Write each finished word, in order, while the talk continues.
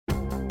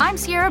I'm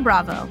Sierra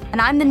Bravo,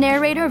 and I'm the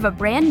narrator of a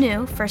brand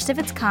new,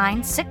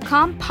 first-of-its-kind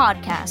sitcom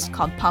podcast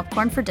called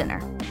Popcorn for Dinner.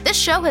 This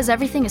show has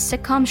everything a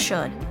sitcom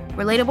should.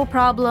 Relatable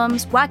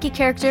problems, wacky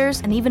characters,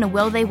 and even a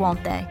will they,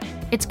 won't they.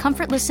 It's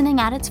comfort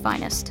listening at its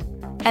finest.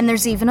 And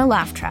there's even a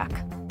laugh track.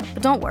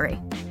 But don't worry,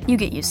 you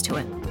get used to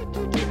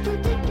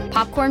it.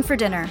 Popcorn for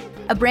Dinner,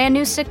 a brand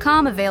new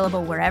sitcom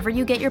available wherever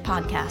you get your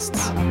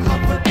podcasts.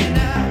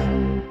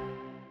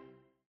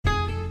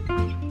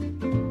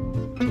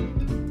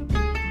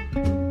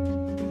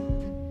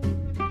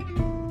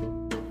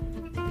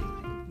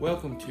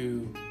 Welcome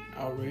to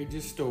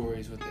Outrageous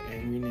Stories with the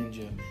Angry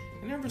Ninja,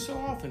 and ever so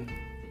often,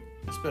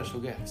 a special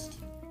guest.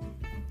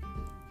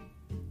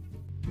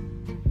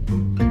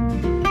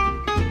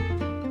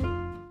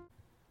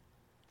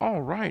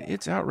 All right,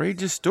 it's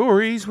Outrageous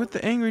Stories with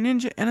the Angry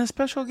Ninja and a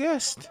special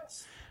guest.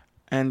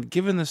 And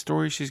given the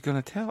story she's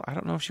going to tell, I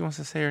don't know if she wants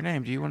to say her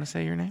name. Do you want to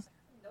say your name?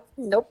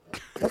 Nope.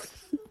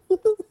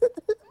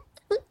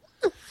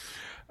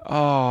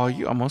 Oh,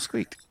 you almost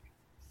squeaked.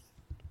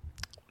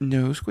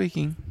 No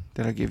squeaking.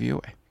 That'll give you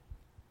away.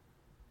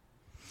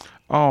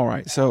 All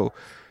right, so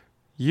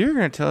you're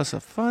going to tell us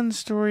a fun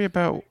story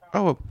about,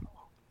 a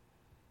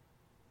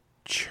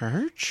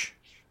church?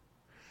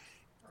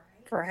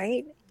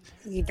 Right?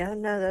 You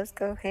don't know those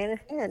go hand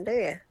in hand, do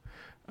you?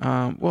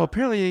 Well,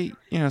 apparently,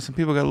 some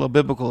people got a little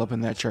biblical up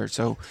in that church.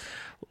 So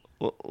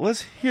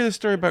let's hear the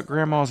story about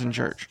grandmas in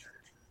church.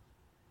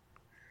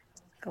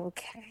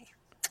 Okay.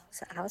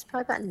 So I was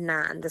probably about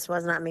 9. This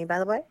was not me, by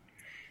the way.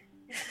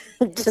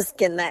 Just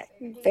getting that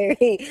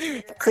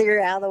very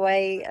clear out of the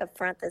way up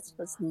front. This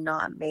was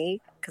not me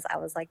because I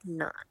was like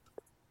 9.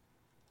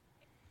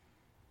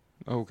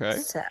 Okay.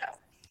 So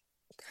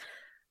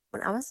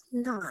when I was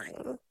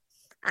 9,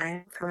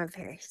 I'm from a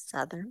very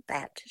Southern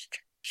Baptist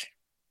church.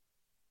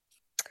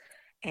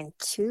 And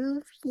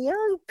 2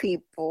 young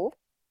people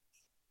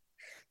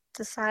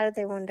decided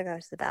they wanted to go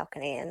to the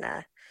balcony and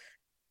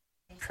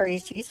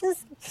praise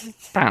Jesus.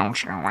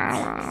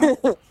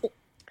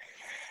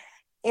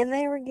 And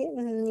they were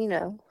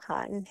getting,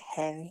 hot and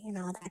heavy and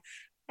all that.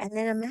 And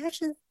then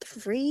imagine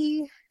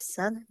 3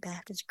 Southern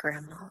Baptist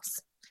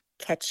grandmas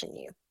catching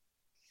you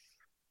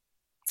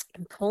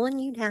and pulling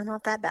you down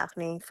off that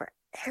balcony for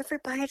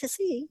everybody to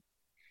see.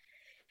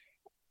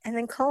 And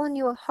then calling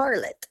you a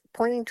harlot,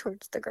 pointing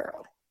towards the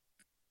girl.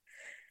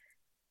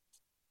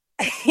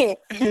 And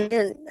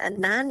then a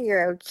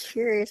 9-year-old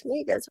curious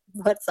me goes,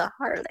 "What's a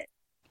harlot?"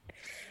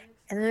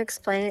 And then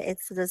explaining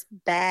it's this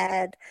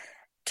bad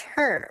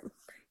term.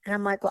 And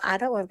I'm like, "Well, I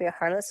don't want to be a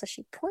harlot." So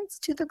she points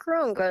to the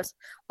girl and goes,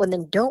 "Well,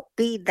 then don't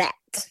be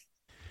that."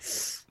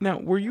 Now,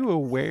 were you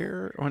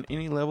aware on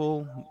any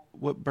level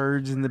what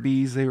birds and the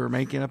bees they were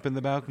making up in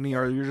the balcony?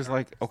 Or you're just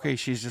like, okay,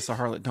 she's just a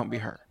harlot, don't be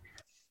her?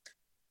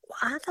 Well,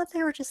 I thought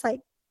they were just like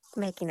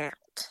making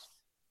out.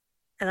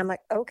 And I'm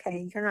like,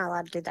 okay, you're not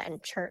allowed to do that in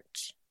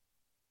church.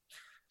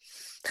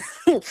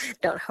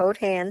 Don't hold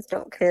hands,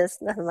 don't kiss,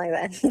 nothing like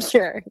that in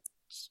church.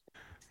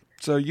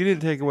 So you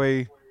didn't take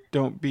away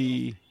don't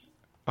be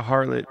a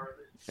harlot,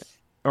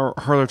 or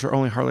harlots are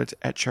only harlots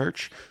at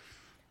church?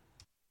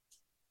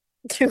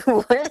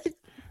 What?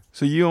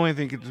 So you only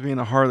think it's being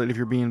a harlot if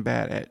you're being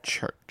bad at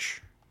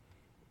church?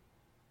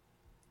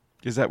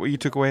 Is that what you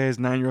took away as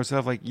 9-year-old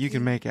self? Like, you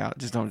can make out,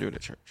 just don't do it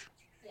at church.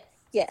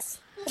 Yes.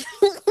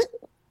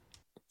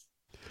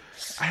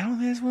 I don't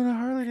think that's what a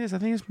harlot is. I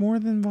think it's more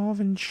than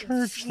involving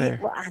church there.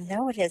 Well, I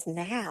know it is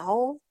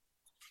now.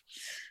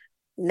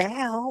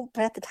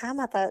 But at the time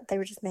I thought they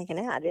were just making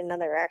out. I didn't know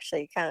they were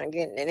actually kind of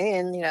getting it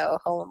in,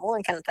 hole in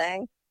one kind of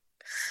thing.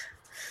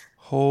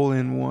 Hole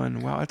in one.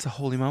 Wow, that's a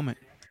holy moment.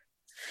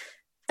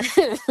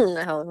 Holy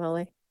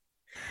moly.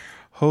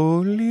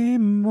 Holy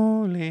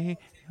moly.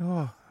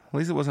 Oh, at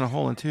least it wasn't a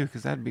hole in 2,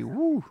 because that'd be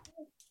woo.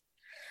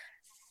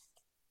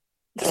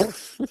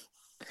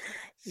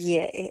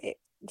 Yeah, it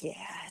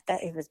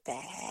was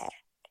bad.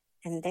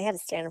 And they had to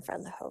stand in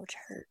front of the whole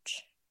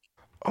church.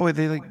 Oh,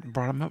 they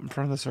brought them up in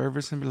front of the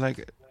service and be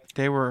like,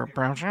 they were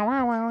brown,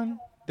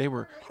 they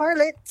were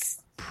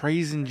harlots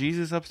praising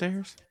Jesus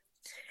upstairs.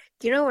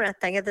 You know, when I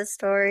think of this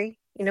story,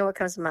 you know what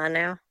comes to mind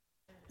now?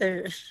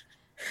 There's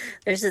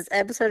this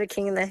episode of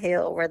King of the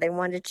Hill where they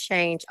wanted to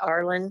change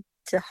Arlen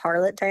to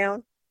Harlot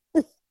Town.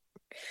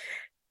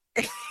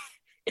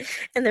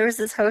 And there was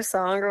this whole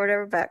song or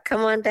whatever about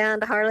come on down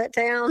to Harlot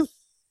Town.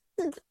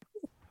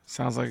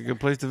 Sounds like a good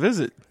place to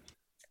visit.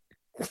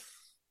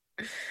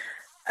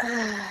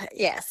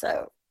 Yeah.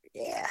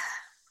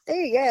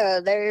 There you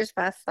go. There's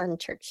my fun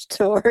church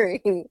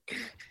story.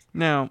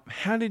 Now,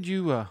 how did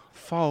you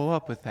follow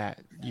up with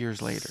that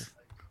years later?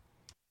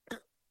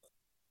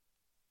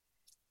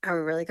 Are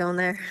we really going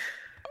there?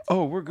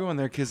 Oh, we're going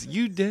there because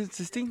you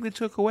distinctly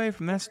took away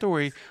from that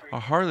story a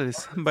harlot is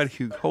somebody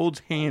who holds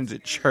hands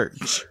at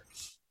church.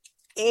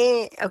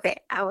 Okay,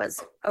 I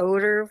was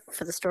older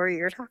for the story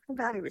you're talking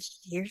about. It was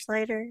years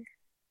later.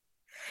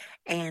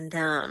 And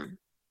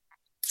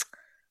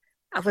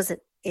I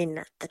wasn't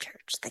in the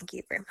church. Thank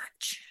you very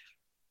much.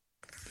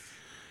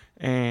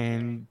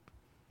 And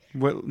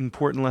what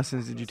important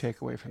lessons did you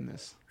take away from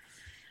this?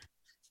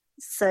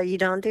 So you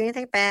don't do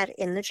anything bad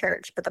in the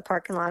church, but the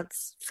parking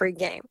lot's free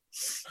game.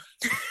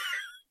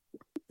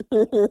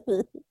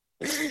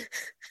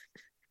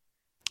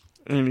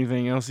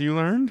 Anything else you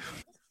learned?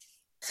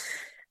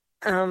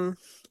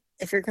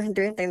 If you're going to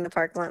do anything in the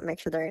parking lot, make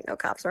sure there ain't no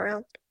cops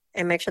around,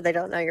 and make sure they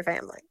don't know your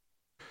family.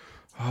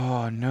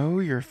 Oh, know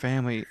your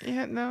family.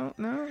 Yeah, no.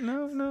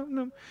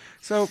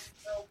 So,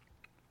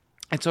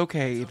 it's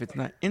okay if it's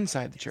not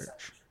inside the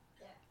church.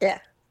 Yeah.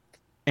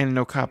 And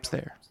no cops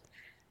there.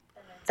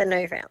 They know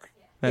your family.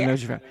 That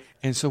knows your family.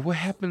 And so what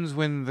happens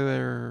when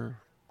the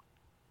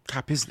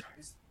cop is there?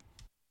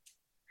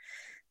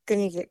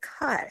 Then you get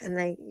caught,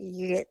 and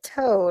you get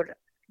told,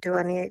 do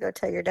I need to go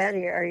tell your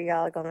daddy, or are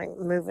y'all going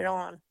to move it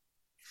on?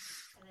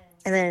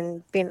 And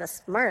then, being a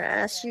smart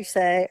ass, you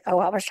say, oh,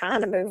 I was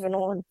trying to move it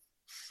on.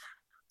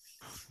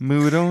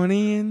 Move it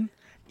on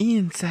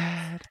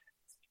inside.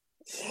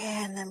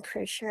 Yeah, and I'm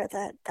pretty sure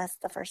that's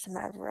the first time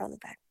I ever rode on the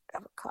back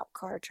of a cop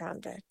car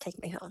trying to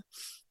take me home.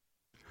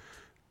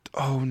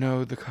 Oh,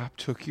 no, the cop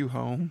took you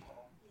home?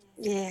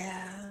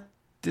 Yeah.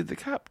 Did the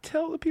cop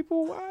tell the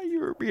people why you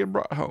were being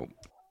brought home?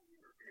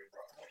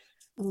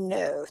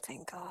 No,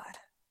 thank God.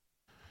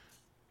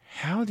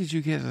 How did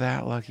you get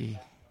that lucky?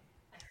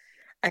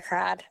 I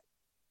cried.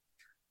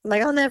 I'm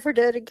like, I'll never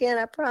do it again.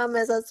 I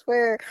promise. I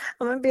swear.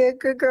 I'm going to be a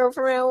good girl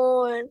from now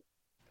on.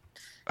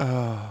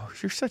 Oh,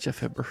 you're such a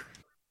fibber.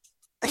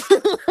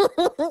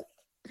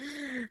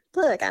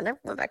 Look, I never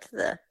went back to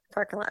the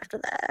parking lot after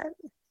that.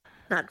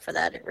 Not for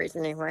that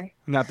reason, anyway.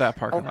 Not that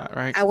parking lot,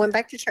 right? I went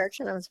back to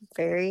church, and I was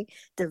very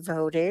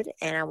devoted,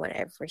 and I went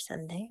every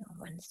Sunday on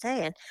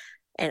Wednesday,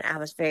 and I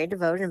was very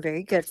devoted and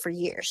very good for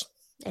years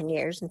and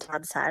years until I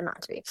decided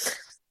not to be.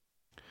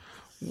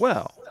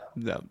 Well,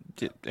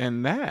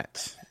 and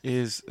that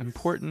is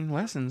important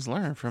lessons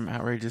learned from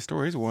outrageous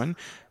stories. One,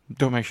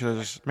 don't make sure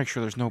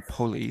there's no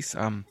police.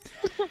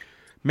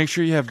 Make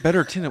sure you have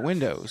better tinted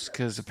windows,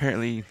 because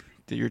apparently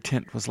your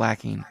tint was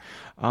lacking.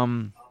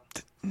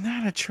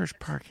 Not a church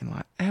parking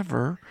lot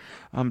ever.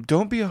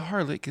 Don't be a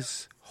harlot,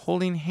 because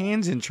holding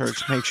hands in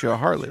church makes you a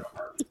harlot.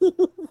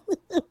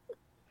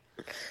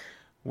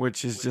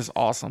 Which is just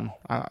awesome.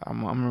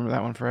 I'm remember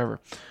that one forever.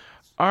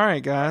 All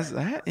right, guys,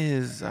 that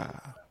is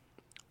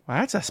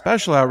that's a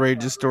special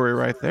outrageous story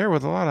right there,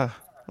 with a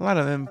lot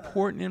of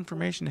important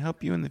information to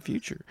help you in the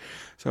future.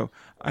 So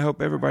I hope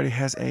everybody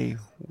has a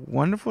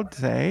wonderful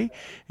day.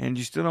 And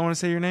you still don't want to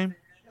say your name?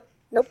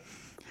 Nope.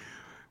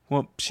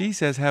 Well, she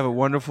says have a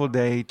wonderful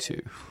day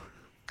too.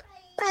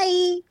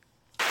 Bye.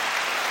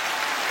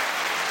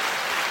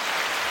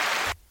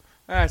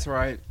 That's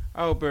right.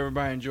 I hope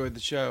everybody enjoyed the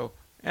show.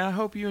 And I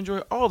hope you enjoy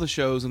all the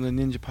shows on the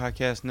Ninja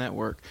Podcast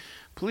Network.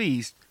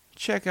 Please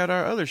check out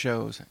our other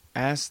shows.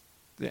 Ask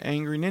the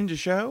Angry Ninja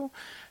Show,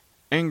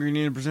 Angry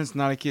Ninja Presents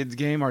Not a Kid's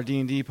Game, our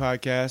D&D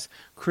podcast,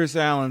 Chris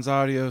Allen's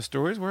Audio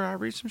Stories, where I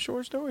read some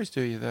short stories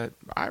to you that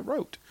I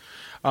wrote.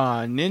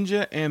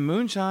 Ninja and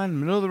Moonshine,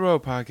 Middle of the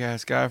Road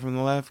podcast, guy from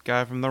the left,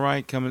 guy from the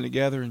right, coming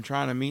together and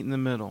trying to meet in the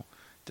middle.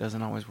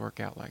 Doesn't always work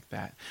out like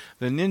that.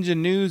 The Ninja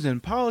News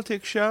and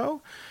Politics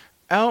Show,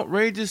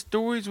 Outrageous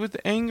Stories with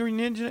the Angry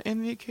Ninja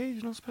and the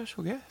occasional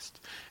special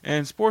guest.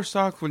 And Sports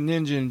Talk with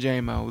Ninja and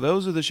JMO.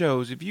 Those are the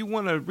shows. If you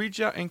want to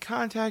reach out and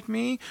contact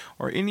me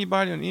or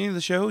anybody on any of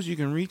the shows, you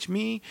can reach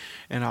me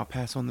and I'll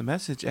pass on the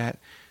message at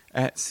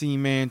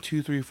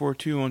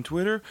cman2342 on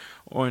Twitter,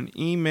 or an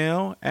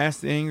email,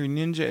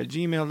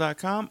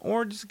 asktheangryninja@gmail.com,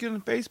 or just get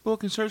on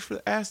Facebook and search for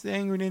the Ask the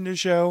Angry Ninja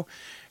Show,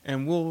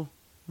 and we'll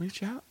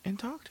reach out and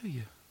talk to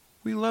you.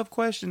 We love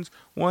questions.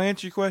 We'll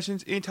answer your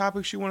questions, any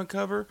topics you want to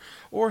cover,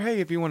 or hey,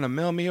 if you want to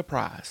mail me a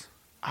prize.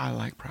 I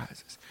like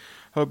prizes.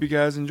 Hope you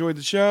guys enjoyed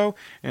the show,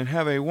 and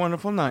have a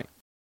wonderful night.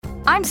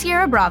 I'm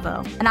Sierra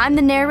Bravo, and I'm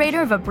the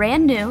narrator of a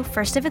brand new,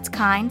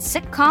 first-of-its-kind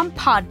sitcom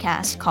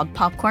podcast called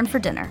Popcorn for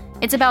Dinner.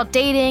 It's about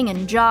dating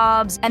and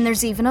jobs, and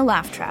there's even a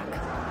laugh track.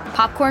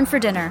 Popcorn for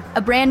Dinner,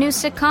 a brand new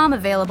sitcom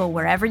available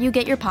wherever you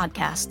get your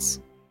podcasts.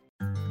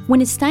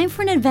 When it's time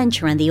for an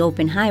adventure on the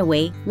open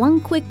highway,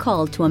 one quick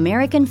call to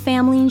American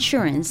Family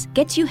Insurance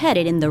gets you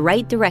headed in the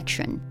right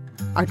direction.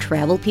 Our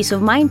Travel Peace of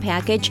Mind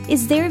package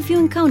is there if you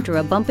encounter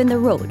a bump in the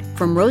road.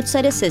 From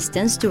roadside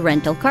assistance to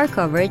rental car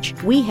coverage,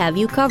 we have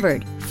you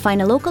covered.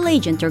 Find a local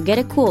agent or get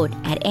a quote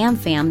at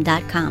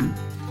amfam.com.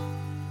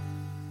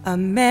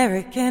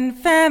 American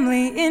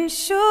Family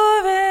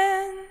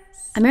Insurance.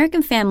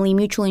 American Family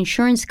Mutual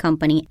Insurance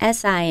Company,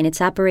 SI, and its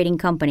operating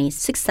companies,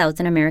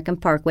 6000 American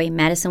Parkway,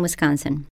 Madison, Wisconsin.